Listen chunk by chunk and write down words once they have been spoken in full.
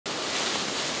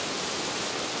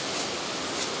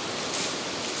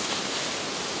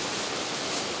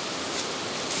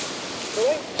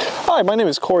Hi, my name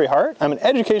is Corey Hart. I'm an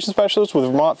education specialist with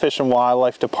Vermont Fish and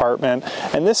Wildlife Department,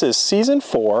 and this is Season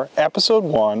 4, Episode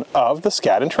 1 of the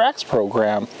Scat and Tracks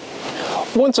program.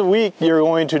 Once a week, you're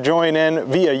going to join in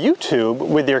via YouTube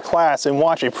with your class and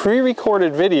watch a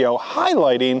pre-recorded video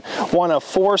highlighting one of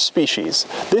 4 species.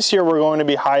 This year, we're going to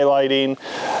be highlighting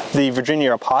the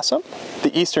Virginia opossum,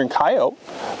 the eastern coyote,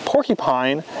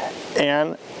 porcupine,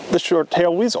 and the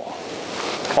short-tailed weasel,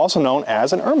 also known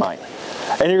as an ermine.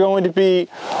 And you're going to be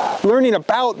learning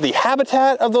about the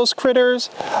habitat of those critters,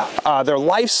 their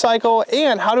life cycle,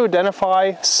 and how to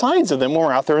identify signs of them when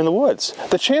we're out there in the woods.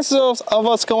 The chances of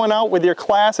us going out with your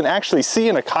class and actually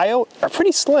seeing a coyote are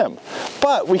pretty slim,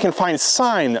 but we can find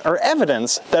sign or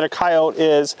evidence that a coyote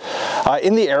is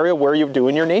in the area where you're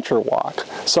doing your nature walk.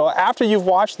 So after you've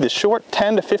watched this short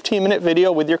 10 to 15 minute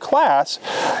video with your class,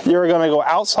 you're going to go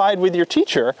outside with your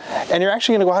teacher, and you're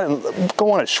actually going to go out and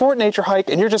go on a short nature hike,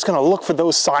 and you're just going to look for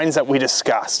those signs that we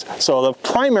discussed. So the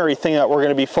primary thing that we're going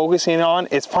to be focusing on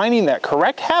is finding that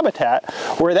correct habitat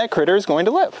where that critter is going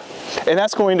to live. And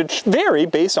that's going to vary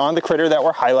based on the critter that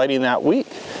we're highlighting that week.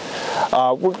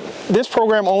 This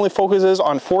program only focuses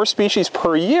on 4 species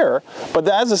per year, but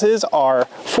as this is our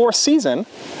 4th season,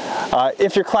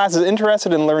 if your class is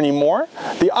interested in learning more,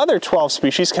 the other 12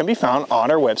 species can be found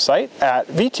on our website at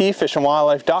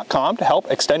vtfishandwildlife.com to help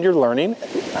extend your learning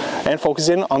and focus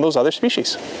in on those other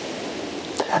species.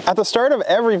 At the start of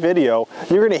every video,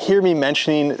 you're going to hear me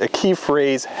mentioning the key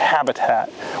phrase,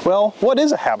 habitat. Well, what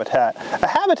is a habitat? A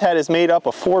habitat is made up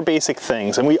of 4 basic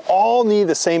things, and we all need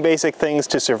the same basic things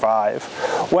to survive.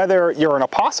 Whether you're an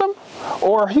opossum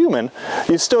or a human,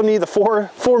 you still need the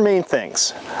four main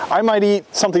things. I might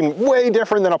eat something way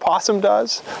different than a possum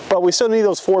does, but we still need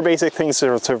those 4 basic things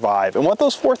to survive. And what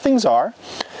those 4 things are,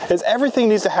 is everything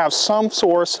needs to have some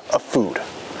source of food.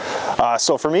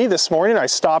 So for me this morning, I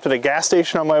stopped at a gas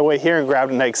station on my way here and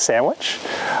grabbed an egg sandwich.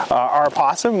 Our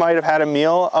opossum might have had a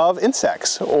meal of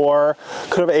insects, or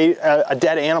could have ate a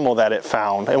dead animal that it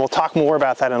found, and we'll talk more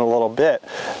about that in a little bit.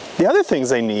 The other things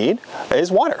they need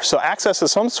is water, so access to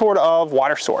some sort of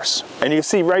water source. And you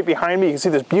see right behind me, you can see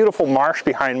this beautiful marsh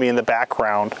behind me in the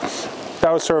background.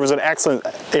 That would serve as an excellent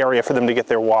area for them to get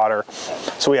their water.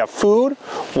 So we have food,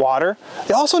 water.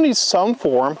 They also need some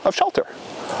form of shelter.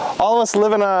 All of us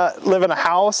live in a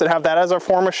house and have that as our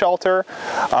form of shelter.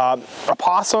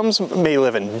 Opossums may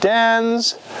live in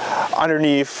dens,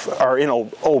 underneath, or in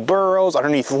old burrows,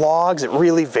 underneath logs. It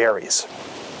really varies.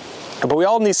 But we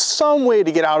all need some way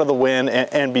to get out of the wind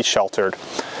and be sheltered.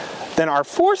 Then our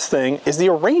 4th thing is the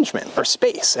arrangement, or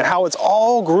space, and how it's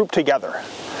all grouped together.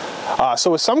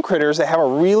 So with some critters, they have a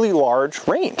really large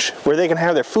range where they can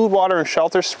have their food, water, and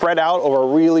shelter spread out over a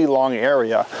really long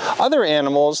area. Other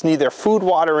animals need their food,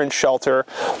 water, and shelter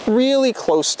really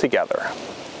close together.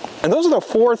 And those are the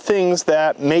 4 things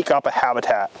that make up a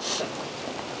habitat.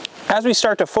 As we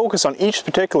start to focus on each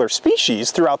particular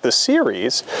species throughout this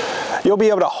series, you'll be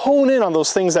able to hone in on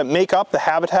those things that make up the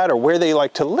habitat or where they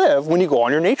like to live when you go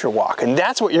on your nature walk. And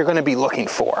that's what you're going to be looking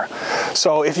for.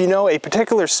 So if you know a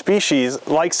particular species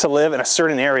likes to live in a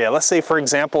certain area, let's say for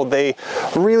example they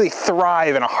really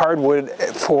thrive in a hardwood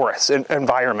forest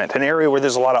environment, an area where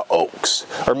there's a lot of oaks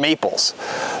or maples,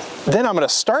 then I'm going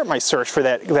to start my search for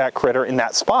that critter in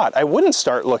that spot. I wouldn't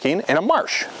start looking in a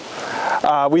marsh.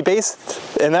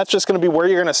 And that's just going to be where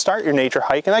you're going to start your nature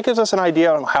hike, and that gives us an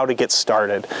idea on how to get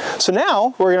started. So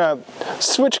now we're going to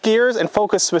switch gears and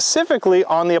focus specifically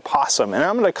on the opossum, and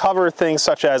I'm going to cover things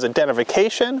such as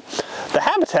identification, the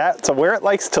habitat, so where it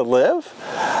likes to live,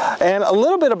 and a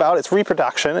little bit about its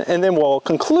reproduction, and then we'll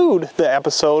conclude the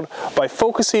episode by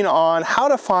focusing on how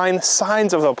to find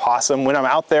signs of the opossum when I'm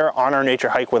out there on our nature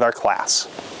hike with our class.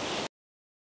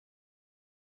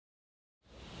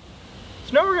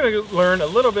 So now we're going to learn a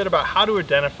little bit about how to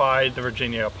identify the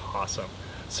Virginia opossum.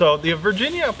 So the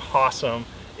Virginia opossum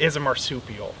is a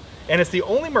marsupial, and it's the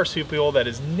only marsupial that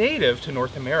is native to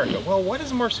North America. Well, what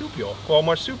is a marsupial? Well, a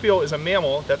marsupial is a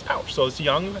mammal that's pouched, so its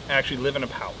young actually live in a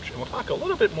pouch, and we'll talk a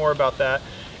little bit more about that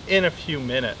in a few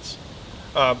minutes.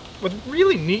 What's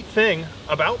really neat thing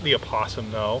about the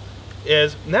opossum though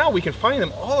is now we can find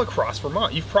them all across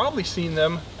Vermont. You've probably seen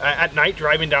them at night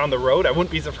driving down the road. I wouldn't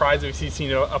be surprised if you've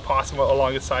seen a possum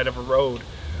along the side of a road,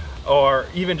 or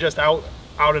even just out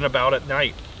and about at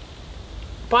night.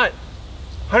 But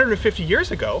 150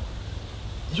 years ago,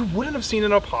 you wouldn't have seen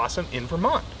an opossum in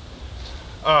Vermont.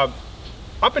 Up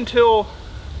until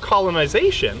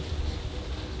colonization,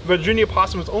 Virginia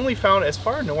opossum was only found as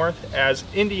far north as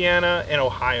Indiana and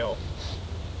Ohio.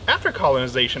 After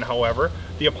colonization, however,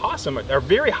 the opossum are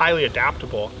very highly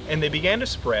adaptable, and they began to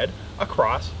spread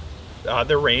across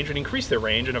their range and increase their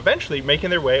range, and eventually making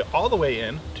their way all the way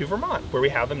in to Vermont, where we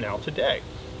have them now today.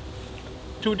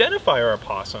 To identify our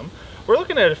opossum, we're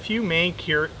looking at a few main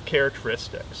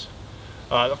characteristics.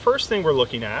 The first thing we're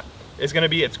looking at is going to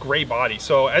be its gray body.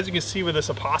 So as you can see with this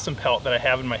opossum pelt that I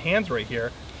have in my hands right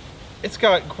here, it's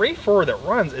got gray fur that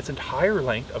runs its entire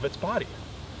length of its body.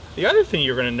 The other thing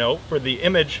you're going to note for the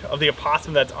image of the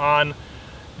opossum that's on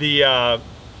the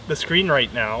screen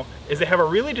right now is they have a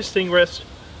really distinguished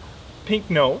pink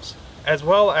nose, as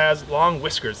well as long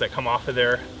whiskers that come off of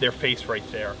their face right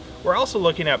there. We're also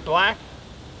looking at black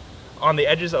on the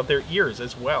edges of their ears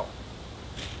as well.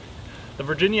 The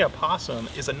Virginia opossum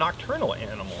is a nocturnal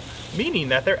animal, meaning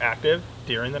that they're active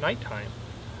during the nighttime.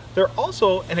 They're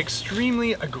also an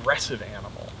extremely aggressive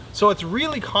animal. So it's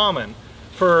really common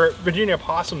for Virginia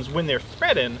opossums, when they're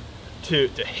threatened, to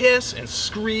hiss and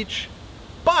screech,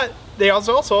 but they have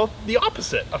also the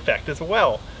opposite effect as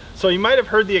well. So you might have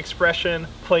heard the expression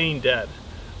playing dead.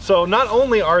 So not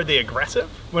only are they aggressive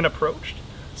when approached,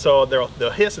 so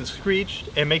they'll hiss and screech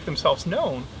and make themselves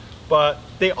known, but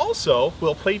they also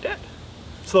will play dead.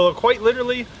 So they'll quite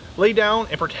literally lay down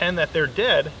and pretend that they're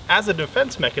dead as a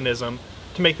defense mechanism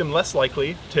to make them less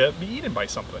likely to be eaten by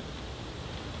something.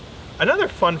 Another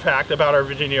fun fact about our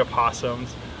Virginia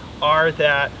opossums are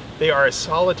that they are a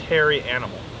solitary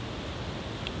animal,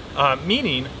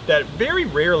 meaning that very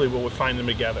rarely will we find them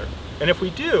together. And if we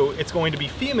do, it's going to be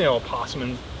female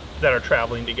opossums that are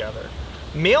traveling together.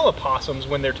 Male opossums,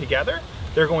 when they're together,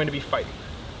 they're going to be fighting.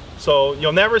 So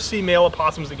you'll never see male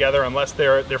opossums together unless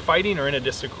they're fighting or in a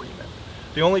disagreement.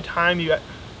 The only time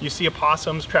you see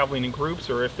opossums traveling in groups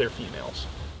are if they're females.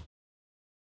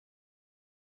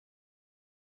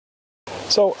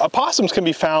 So opossums can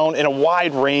be found in a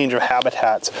wide range of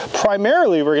habitats.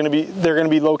 Primarily, they're going to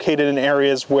be located in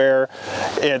areas where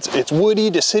it's woody,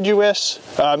 deciduous,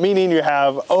 meaning you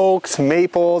have oaks,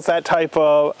 maples, that type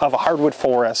of a hardwood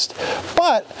forest.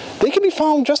 But they can be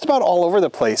found just about all over the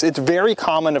place. It's very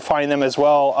common to find them as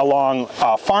well along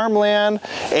farmland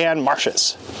and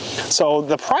marshes. So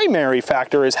the primary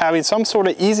factor is having some sort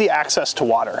of easy access to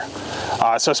water.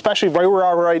 So especially where we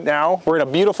are right now, we're in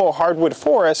a beautiful hardwood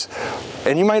forest,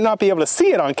 and you might not be able to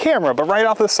see it on camera, but right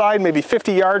off the side, maybe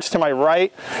 50 yards to my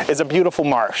right, is a beautiful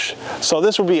marsh. So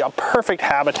this would be a perfect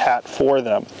habitat for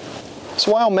them.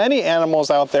 So while many animals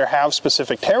out there have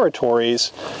specific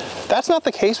territories, that's not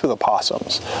the case with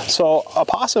opossums. So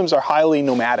opossums are highly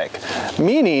nomadic,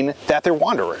 meaning that they're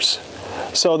wanderers.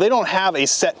 So they don't have a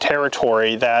set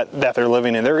territory that they're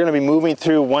living in. They're going to be moving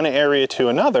through one area to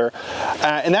another,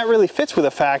 and that really fits with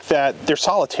the fact that they're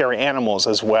solitary animals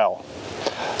as well.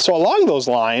 So along those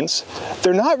lines,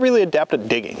 they're not really adept at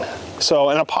digging. So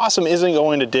an opossum isn't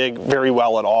going to dig very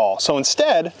well at all. So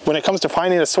instead, when it comes to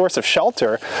finding a source of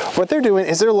shelter, what they're doing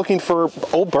is they're looking for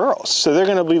old burrows. So they're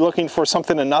going to be looking for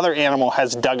something another animal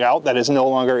has dug out that is no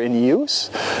longer in use.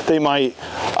 They might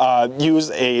use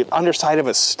a underside of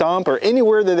a stump or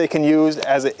anywhere that they can use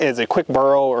as a quick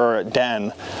burrow or a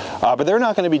den. But they're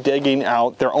not going to be digging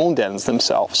out their own dens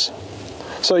themselves.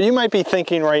 So you might be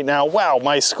thinking right now, wow,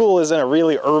 my school is in a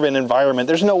really urban environment.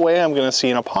 There's no way I'm going to see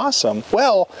an opossum.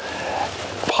 Well,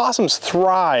 opossums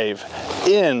thrive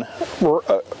in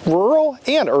rural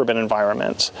and urban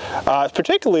environments,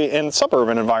 particularly in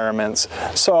suburban environments.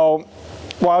 So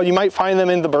while you might find them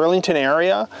in the Burlington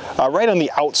area, right on the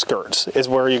outskirts is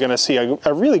where you're going to see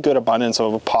a really good abundance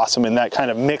of opossum in that kind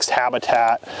of mixed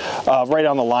habitat, right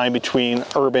on the line between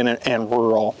urban and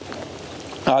rural.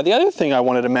 The other thing I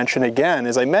wanted to mention again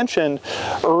is I mentioned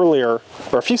earlier,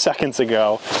 or a few seconds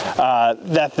ago,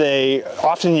 that they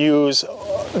often use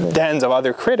dens of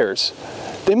other critters.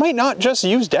 They might not just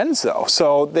use dens though.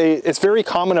 So it's very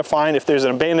common to find if there's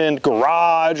an abandoned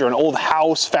garage or an old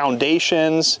house,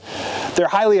 foundations, they're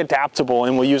highly adaptable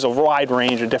and will use a wide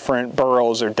range of different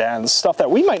burrows or dens, stuff that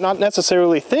we might not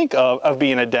necessarily think of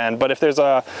being a den, but if there's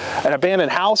an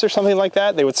abandoned house or something like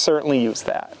that, they would certainly use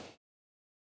that.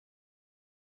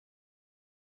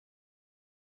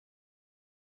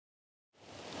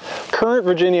 Current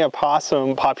Virginia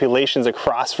opossum populations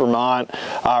across Vermont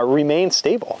remain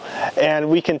stable, and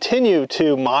we continue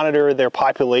to monitor their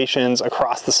populations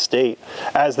across the state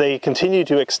as they continue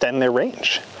to extend their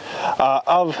range.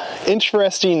 Of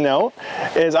interesting note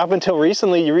is up until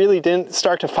recently you really didn't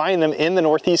start to find them in the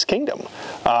Northeast Kingdom.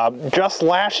 Just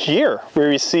last year we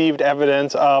received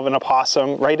evidence of an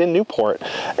opossum right in Newport,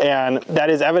 and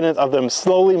that is evidence of them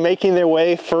slowly making their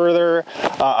way further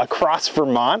across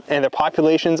Vermont, and their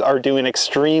populations are doing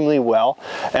extremely well,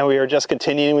 and we are just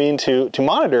continuing to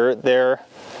monitor their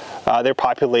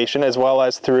population as well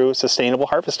as through sustainable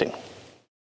harvesting.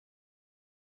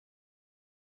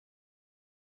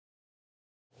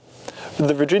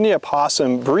 the Virginia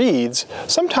opossum breeds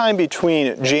sometime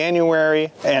between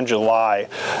January and July.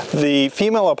 The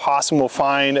female opossum will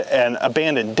find an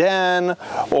abandoned den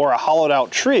or a hollowed out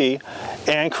tree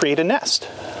and create a nest.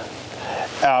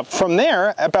 From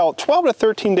there, about 12 to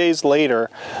 13 days later,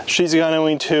 she's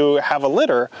going to have a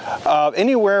litter of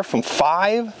anywhere from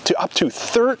 5 to up to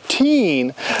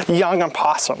 13 young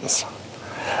opossums.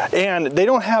 And they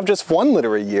don't have just one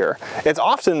litter a year. It's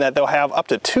often that they'll have up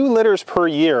to 2 litters per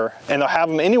year, and they'll have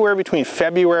them anywhere between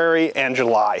February and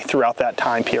July throughout that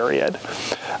time period.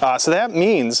 So that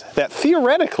means that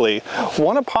theoretically,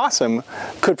 one opossum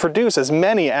could produce as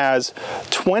many as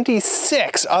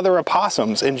 26 other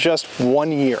opossums in just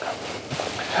 1 year.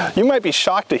 You might be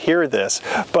shocked to hear this,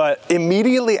 but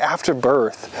immediately after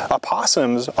birth,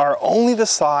 opossums are only the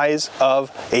size of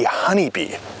a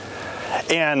honeybee.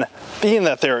 And being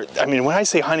that when I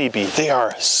say honeybee, they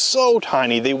are so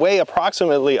tiny. They weigh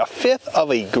approximately 1/5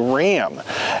 of a gram,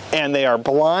 and they are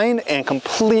blind and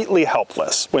completely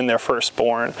helpless when they're first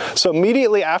born. So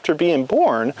immediately after being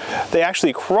born, they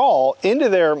actually crawl into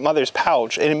their mother's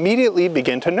pouch and immediately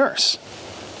begin to nurse.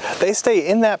 They stay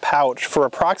in that pouch for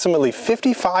approximately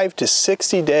 55 to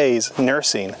 60 days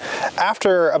nursing.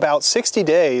 After about 60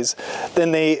 days,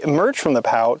 then they emerge from the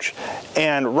pouch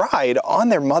and ride on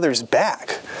their mother's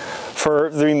back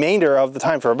for the remainder of the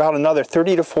time, for about another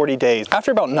 30 to 40 days.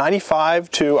 After about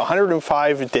 95 to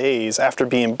 105 days after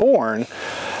being born,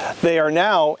 they are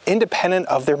now independent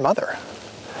of their mother.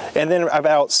 And then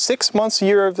about 6 months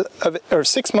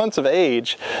of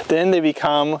age, then they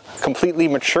become completely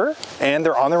mature and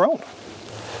they're on their own.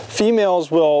 Females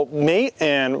will mate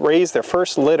and raise their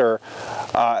first litter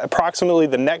approximately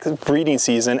the next breeding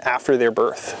season after their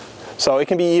birth. So it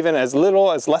can be even as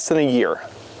little as less than a year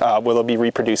where they'll be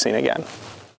reproducing again.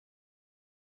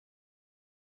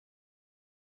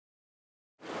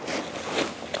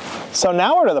 So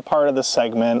now we're to the part of the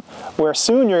segment where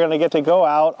soon you're going to get to go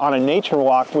out on a nature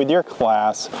walk with your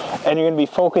class, and you're going to be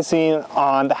focusing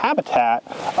on the habitat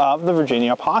of the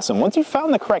Virginia opossum. Once you've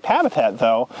found the correct habitat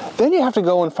though, then you have to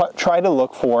go and try to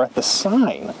look for the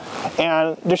sign.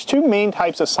 And there's 2 main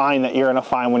types of sign that you're going to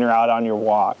find when you're out on your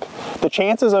walk. The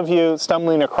chances of you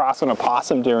stumbling across an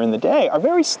opossum during the day are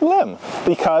very slim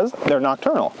because they're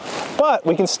nocturnal. But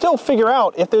we can still figure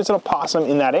out if there's an opossum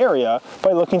in that area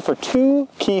by looking for 2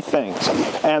 key things.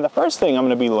 And the first thing I'm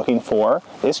going to be looking for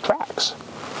is tracks.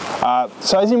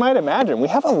 So as you might imagine, we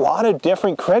have a lot of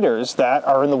different critters that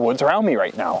are in the woods around me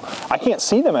right now. I can't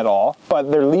see them at all,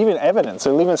 but they're leaving evidence,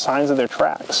 they're leaving signs of their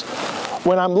tracks.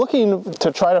 When I'm looking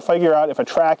to try to figure out if a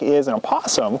track is an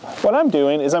opossum, what I'm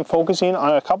doing is I'm focusing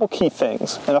on a couple key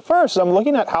things. And the first is I'm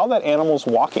looking at how that animal's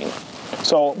walking.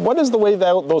 So what is the way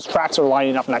that those tracks are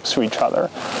lining up next to each other?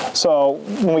 So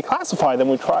when we classify them,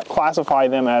 we classify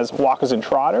them as walkers and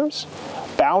trotters,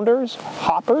 bounders,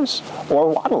 hoppers, or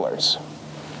waddlers.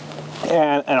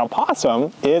 And an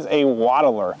opossum is a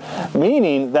waddler,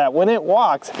 meaning that when it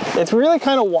walks, it's really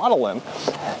kind of waddling.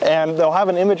 And they'll have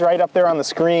an image right up there on the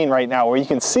screen right now where you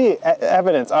can see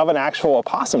evidence of an actual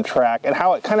opossum track and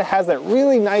how it kind of has that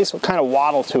really nice kind of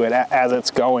waddle to it as it's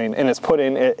going, and it's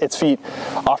putting its feet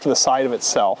off to the side of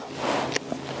itself.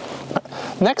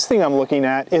 Next thing I'm looking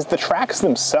at is the tracks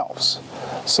themselves.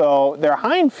 So their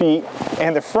hind feet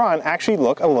and the front actually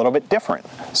look a little bit different.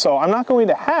 So I'm not going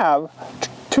to have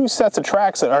 2 sets of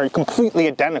tracks that are completely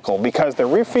identical because their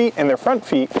rear feet and their front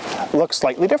feet look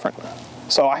slightly different.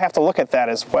 So I have to look at that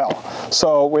as well.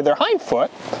 So with their hind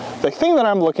foot, the thing that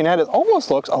I'm looking at, it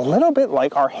almost looks a little bit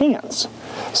like our hands.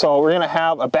 So we're going to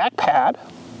have a back pad.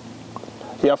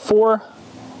 You have 4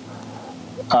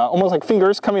 almost like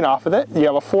fingers coming off of it. You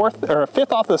have a 4th or a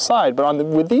 5th off the side, but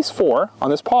with these 4 on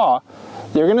this paw,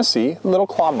 you're going to see little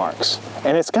claw marks.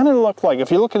 And it's going to look like,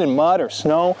 if you're looking in mud or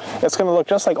snow, it's going to look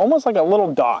just like, almost like a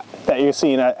little dot that you're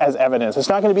seeing as evidence. It's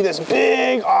not going to be this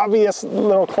big, obvious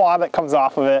little claw that comes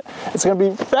off of it. It's going to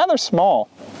be rather small.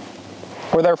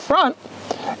 With our front,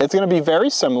 it's going to be very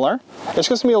similar. It's just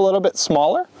going to be a little bit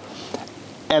smaller.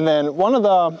 And then one of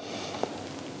the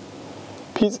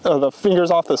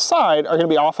fingers off the side are going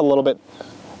to be off a little bit,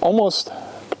 almost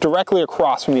directly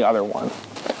across from the other one.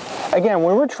 Again,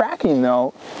 when we're tracking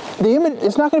though, the image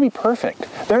is not going to be perfect.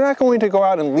 They're not going to go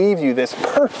out and leave you this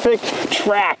perfect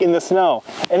track in the snow.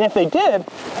 And if they did,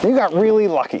 you got really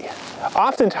lucky.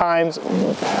 Oftentimes,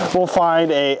 we'll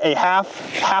find a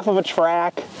half of a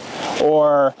track,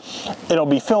 or it'll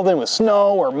be filled in with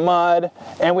snow or mud,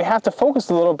 and we have to focus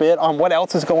a little bit on what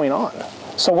else is going on.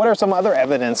 So what are some other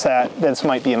evidence that this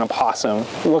might be an opossum?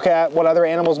 Look at what other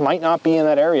animals might not be in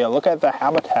that area. Look at the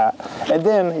habitat, and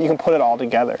then you can put it all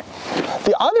together.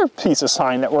 The other piece of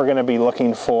sign that we're going to be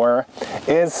looking for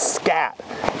is scat.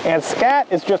 And scat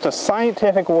is just a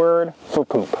scientific word for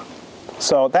poop.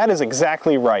 So that is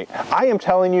exactly right. I am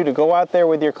telling you to go out there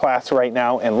with your class right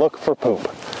now and look for poop.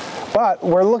 But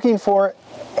we're looking for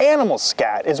animal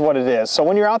scat is what it is. So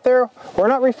when you're out there, we're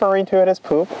not referring to it as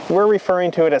poop, we're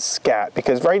referring to it as scat,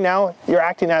 because right now you're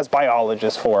acting as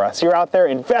biologists for us. You're out there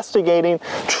investigating,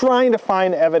 trying to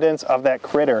find evidence of that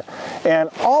critter. And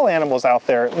all animals out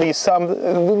there leave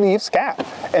scat.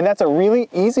 And that's a really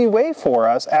easy way for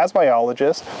us as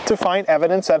biologists to find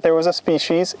evidence that there was a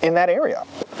species in that area.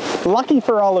 Lucky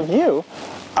for all of you,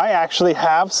 I actually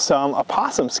have some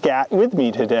opossum scat with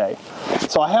me today.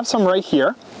 So I have some right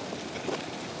here.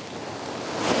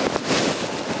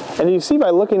 And you see by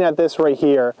looking at this right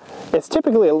here, it's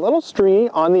typically a little stringy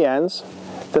on the ends.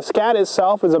 The scat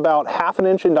itself is about 1/2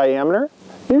 inch in diameter,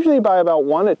 usually by about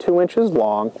 1 to 2 inches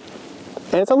long.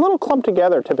 And it's a little clumped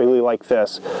together typically like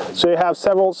this. So you have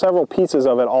several pieces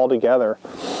of it all together.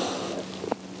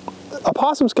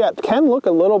 Opossum scat can look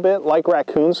a little bit like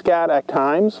raccoon scat at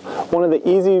times. One of the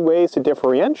easy ways to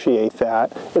differentiate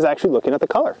that is actually looking at the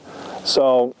color.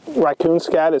 So raccoon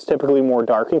scat is typically more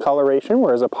dark in coloration,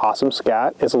 whereas opossum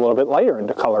scat is a little bit lighter in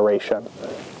coloration.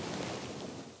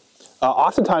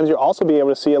 Oftentimes you'll also be able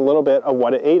to see a little bit of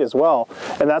what it ate as well,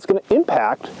 and that's going to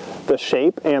impact the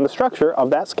shape and the structure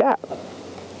of that scat.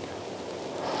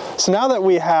 So now that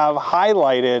we have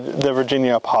highlighted the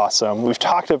Virginia opossum, we've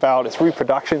talked about its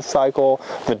reproduction cycle,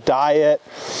 the diet,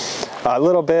 a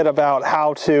little bit about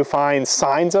how to find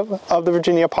signs of the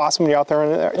Virginia opossum when you're out there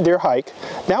on your hike.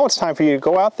 Now it's time for you to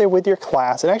go out there with your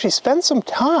class and actually spend some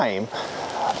time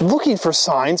looking for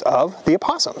signs of the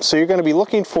opossum. So you're going to be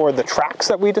looking for the tracks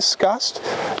that we discussed.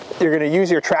 You're going to use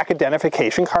your track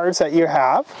identification cards that you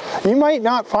have. You might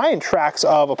not find tracks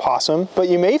of opossum, but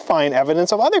you may find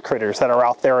evidence of other critters that are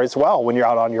out there as well when you're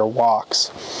out on your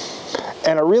walks.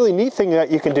 And a really neat thing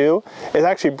that you can do is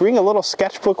actually bring a little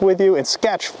sketchbook with you and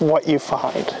sketch what you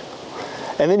find.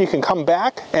 And then you can come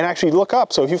back and actually look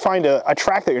up. So if you find a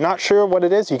track that you're not sure what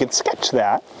it is, you can sketch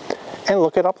that and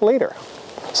look it up later.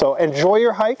 So enjoy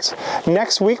your hikes.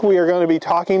 Next week we are going to be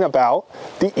talking about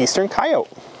the eastern coyote.